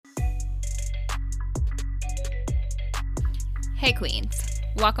Hey Queens,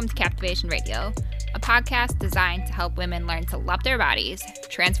 welcome to Captivation Radio, a podcast designed to help women learn to love their bodies,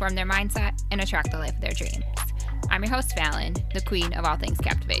 transform their mindset, and attract the life of their dreams. I'm your host Fallon, the queen of all things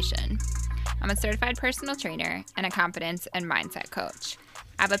captivation. I'm a certified personal trainer and a confidence and mindset coach.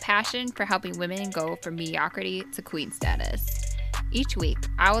 I have a passion for helping women go from mediocrity to queen status. Each week,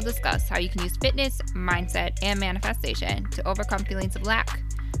 I will discuss how you can use fitness, mindset, and manifestation to overcome feelings of lack,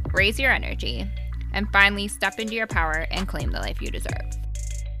 raise your energy, and finally step into your power and claim the life you deserve.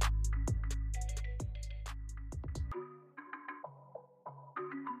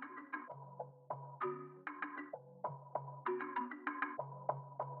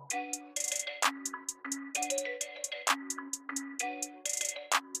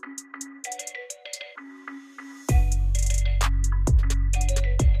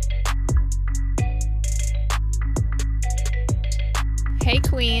 Hey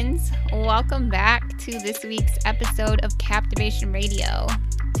Queens, welcome back to this week's episode of Captivation Radio.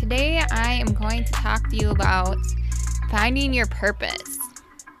 Today I am going to talk to you about finding your purpose.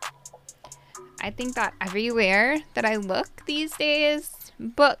 I think that everywhere that I look these days,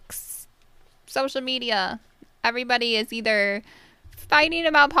 books, social media, everybody is either fighting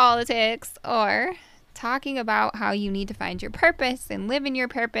about politics or talking about how you need to find your purpose and live in your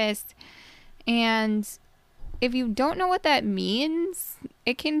purpose. And if you don't know what that means,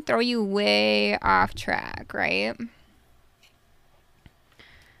 it can throw you way off track, right?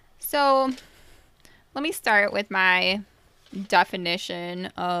 So let me start with my definition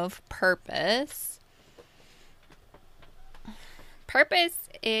of purpose. Purpose,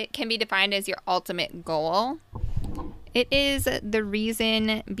 it can be defined as your ultimate goal. It is the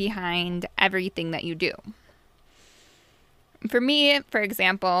reason behind everything that you do. For me, for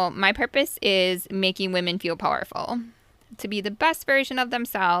example, my purpose is making women feel powerful, to be the best version of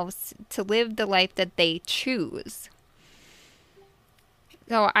themselves, to live the life that they choose.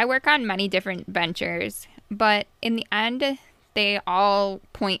 So I work on many different ventures, but in the end, they all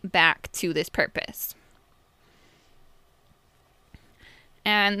point back to this purpose.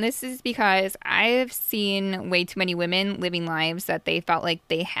 And this is because I've seen way too many women living lives that they felt like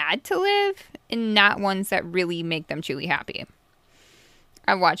they had to live and not ones that really make them truly happy.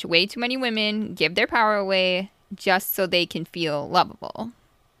 I've watched way too many women give their power away just so they can feel lovable.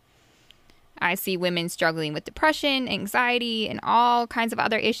 I see women struggling with depression, anxiety, and all kinds of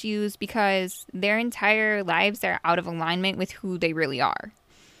other issues because their entire lives are out of alignment with who they really are.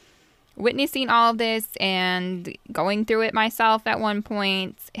 Witnessing all of this and going through it myself at one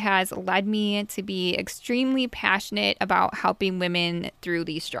point has led me to be extremely passionate about helping women through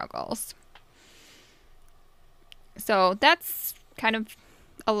these struggles. So that's kind of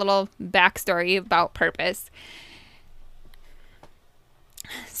a little backstory about purpose.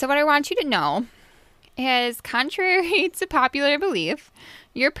 So what I want you to know is, contrary to popular belief,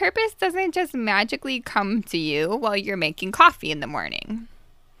 your purpose doesn't just magically come to you while you're making coffee in the morning.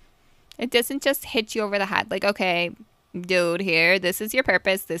 It doesn't just hit you over the head like, okay, dude, here, this is your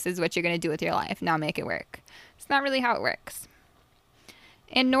purpose. This is what you're going to do with your life. Now make it work. It's not really how it works.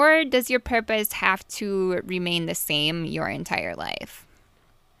 And nor does your purpose have to remain the same your entire life.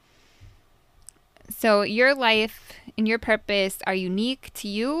 So your life and your purpose are unique to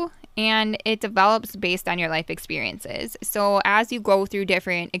you, and it develops based on your life experiences. So as you go through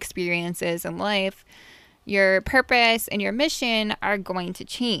different experiences in life, your purpose and your mission are going to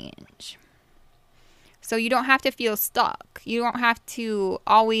change. So you don't have to feel stuck. You don't have to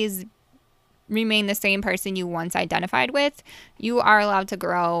always remain the same person you once identified with. You are allowed to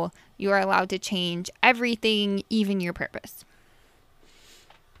grow. You are allowed to change everything, even your purpose.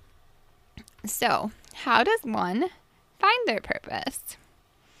 So, how does one find their purpose?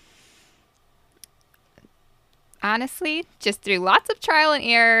 Honestly, just through lots of trial and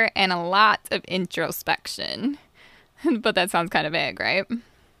error and a lot of introspection. But that sounds kind of vague, right?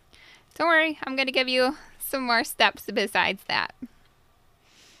 Don't worry, I'm going to give you some more steps besides that.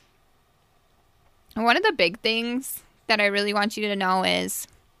 One of the big things that I really want you to know is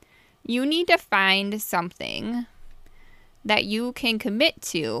you need to find something that you can commit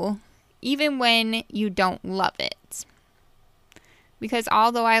to even when you don't love it. Because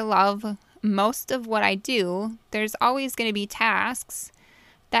although I love most of what I do, there's always going to be tasks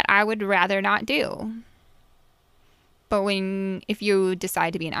that I would rather not do. But if you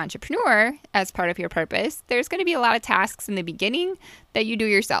decide to be an entrepreneur as part of your purpose, there's going to be a lot of tasks in the beginning that you do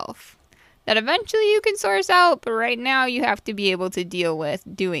yourself that eventually you can source out, but right now you have to be able to deal with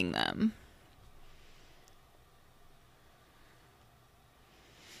doing them.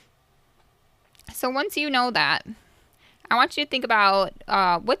 So once you know that, I want you to think about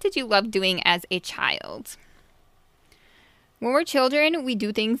what did you love doing as a child? When we're children, we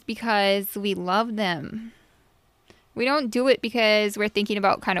do things because we love them. We don't do it because we're thinking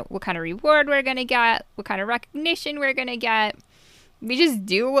about what kind of reward we're going to get, what kind of recognition we're going to get. We just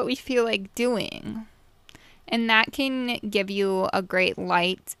do what we feel like doing. And that can give you a great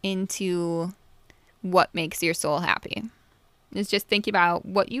light into what makes your soul happy. It's just thinking about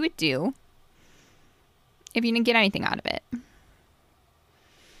what you would do if you didn't get anything out of it.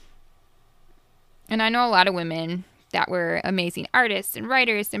 And I know a lot of women that were amazing artists and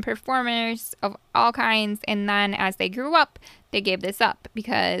writers and performers of all kinds. And then as they grew up, they gave this up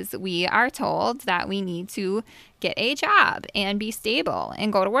because we are told that we need to get a job and be stable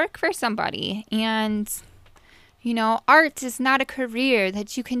and go to work for somebody. And, art is not a career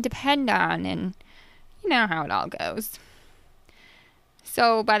that you can depend on. And you know how it all goes.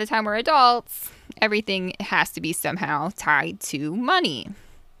 So by the time we're adults, everything has to be somehow tied to money.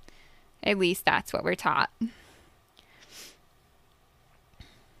 At least that's what we're taught.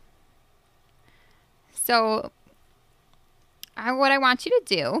 So what I want you to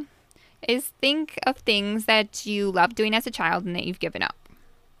do is think of things that you loved doing as a child and that you've given up.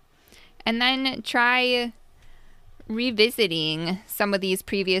 And then try revisiting some of these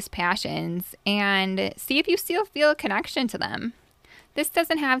previous passions and see if you still feel a connection to them. This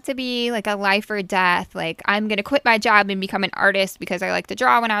doesn't have to be like a life or death, like I'm going to quit my job and become an artist because I liked to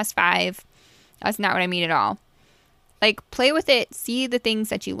draw when I was 5. That's not what I mean at all. Like, play with it, see the things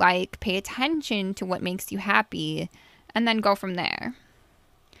that you like, pay attention to what makes you happy, and then go from there.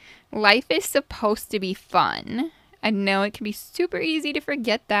 Life is supposed to be fun. I know it can be super easy to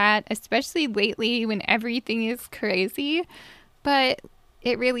forget that, especially lately when everything is crazy, but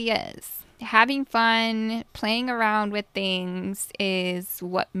it really is. Having fun, playing around with things is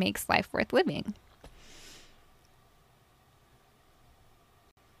what makes life worth living.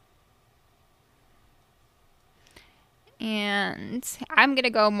 And I'm going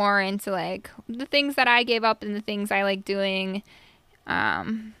to go more into like the things that I gave up and the things I like doing.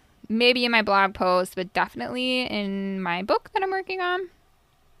 Maybe in my blog post, but definitely in my book that I'm working on.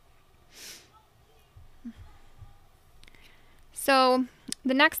 So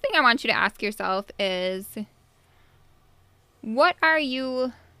the next thing I want you to ask yourself is, what are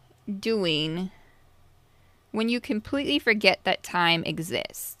you doing when you completely forget that time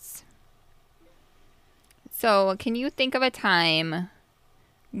exists? So can you think of a time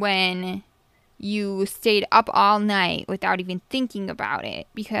when you stayed up all night without even thinking about it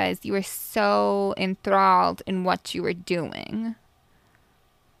because you were so enthralled in what you were doing?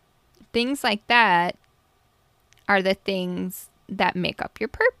 Things like that are the things that make up your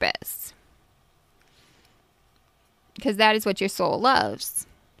purpose. Because that is what your soul loves.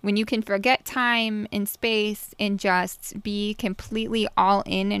 When you can forget time and space and just be completely all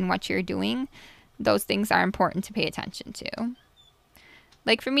in what you're doing, those things are important to pay attention to.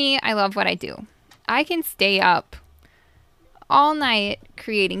 Like for me, I love what I do. I can stay up all night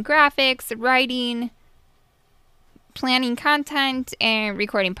creating graphics, writing, planning content, and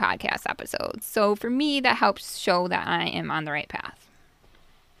recording podcast episodes. So for me, that helps show that I am on the right path.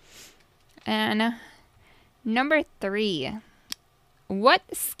 And number 3, what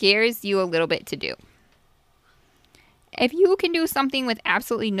scares you a little bit to do? If you can do something with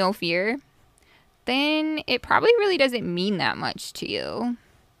absolutely no fear, then it probably really doesn't mean that much to you.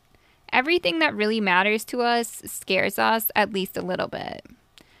 Everything that really matters to us scares us at least a little bit.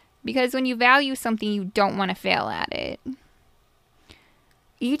 Because when you value something, you don't want to fail at it.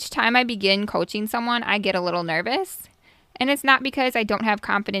 Each time I begin coaching someone, I get a little nervous. And it's not because I don't have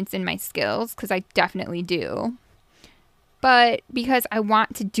confidence in my skills, because I definitely do. But because I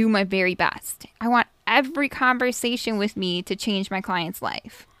want to do my very best. I want every conversation with me to change my client's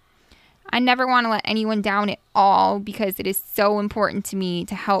life. I never want to let anyone down at all because it is so important to me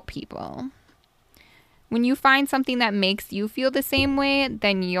to help people. When you find something that makes you feel the same way,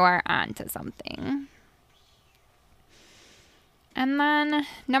 then you're onto something. And then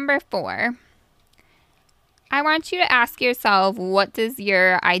number 4, I want you to ask yourself, what does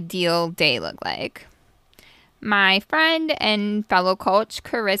your ideal day look like? My friend and fellow coach,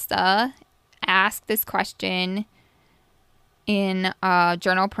 Carissa, asked this question in a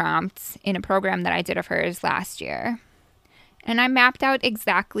journal prompt in a program that I did of hers last year. And I mapped out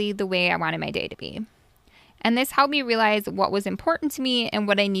exactly the way I wanted my day to be. And this helped me realize what was important to me and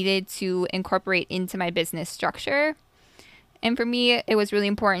what I needed to incorporate into my business structure. And for me, it was really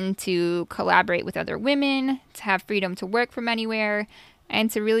important to collaborate with other women, to have freedom to work from anywhere, and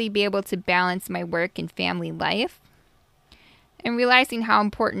to really be able to balance my work and family life. And realizing how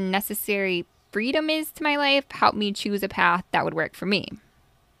important necessary freedom is to my life helped me choose a path that would work for me.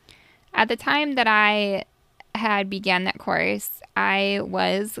 At the time that I had began that course, I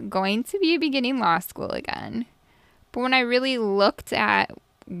was going to be beginning law school again. But when I really looked at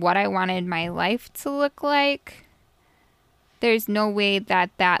what I wanted my life to look like, there's no way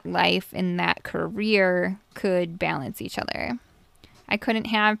that that life and that career could balance each other. I couldn't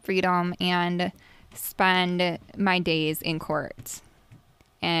have freedom and spend my days in court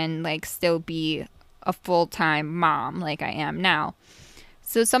and like still be a full-time mom like I am now.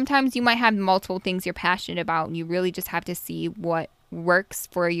 So sometimes you might have multiple things you're passionate about, and you really just have to see what works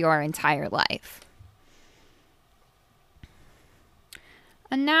for your entire life.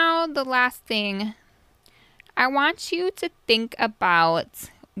 And now the last thing, I want you to think about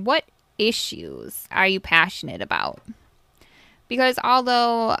what issues are you passionate about? Because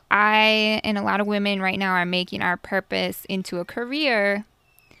although I and a lot of women right now are making our purpose into a career,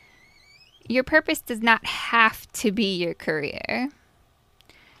 your purpose does not have to be your career.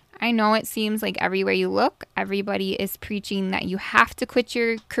 I know it seems like everywhere you look, everybody is preaching that you have to quit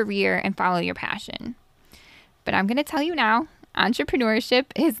your career and follow your passion. But I'm going to tell you now, entrepreneurship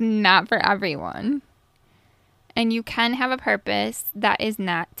is not for everyone. And you can have a purpose that is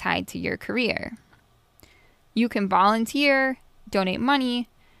not tied to your career. You can volunteer, donate money,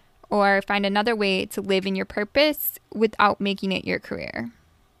 or find another way to live in your purpose without making it your career.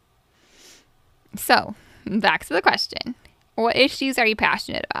 So, back to the question. What issues are you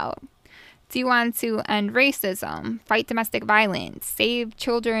passionate about? Do you want to end racism, fight domestic violence, save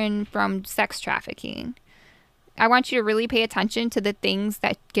children from sex trafficking? I want you to really pay attention to the things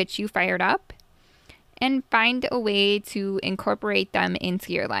that get you fired up and find a way to incorporate them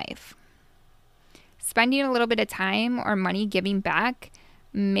into your life. Spending a little bit of time or money giving back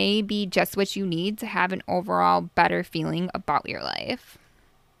may be just what you need to have an overall better feeling about your life.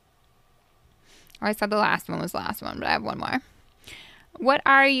 Oh, I said the last one was the last one, but I have one more. What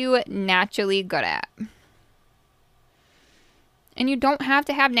are you naturally good at? And you don't have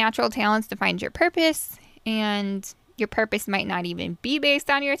to have natural talents to find your purpose, and your purpose might not even be based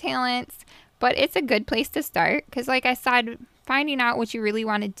on your talents, but it's a good place to start because, like I said, finding out what you really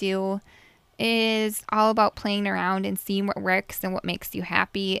want to do is all about playing around and seeing what works and what makes you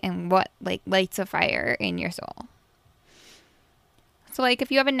happy and what lights a fire in your soul. So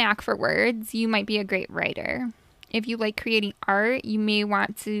if you have a knack for words, you might be a great writer. If you like creating art, you may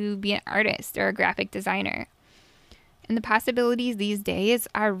want to be an artist or a graphic designer. And the possibilities these days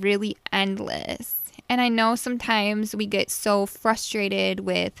are really endless. And I know sometimes we get so frustrated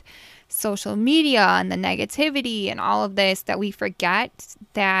with social media and the negativity and all of this that we forget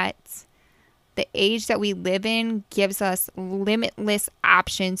that the age that we live in gives us limitless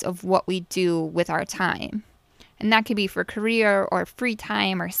options of what we do with our time. And that could be for career or free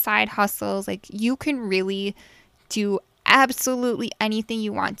time or side hustles. You can really do absolutely anything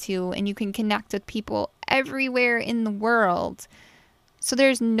you want to, and you can connect with people everywhere in the world. So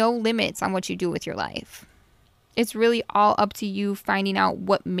there's no limits on what you do with your life. It's really all up to you finding out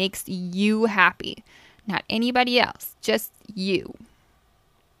what makes you happy. Not anybody else, just you.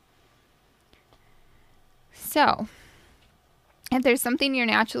 So, if there's something you're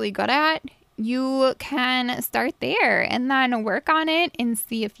naturally good at, you can start there and then work on it and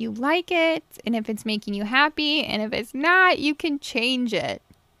see if you like it and if it's making you happy. And if it's not, you can change it.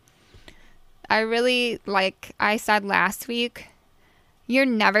 Like I said last week, you're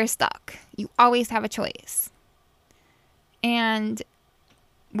never stuck. You always have a choice. And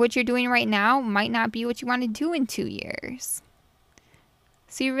what you're doing right now might not be what you want to do in 2 years.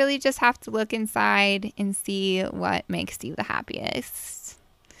 So you really just have to look inside and see what makes you the happiest.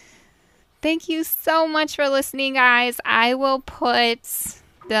 Thank you so much for listening, guys. I will put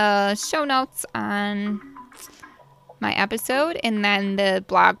the show notes on my episode, and then the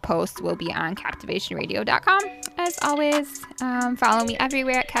blog post will be on captivationradio.com. As always, follow me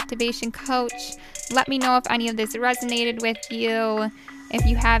everywhere at Captivation Coach. Let me know if any of this resonated with you. If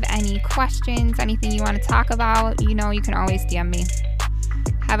you have any questions, anything you want to talk about, you can always DM me.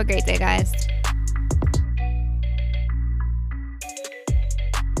 Have a great day, guys.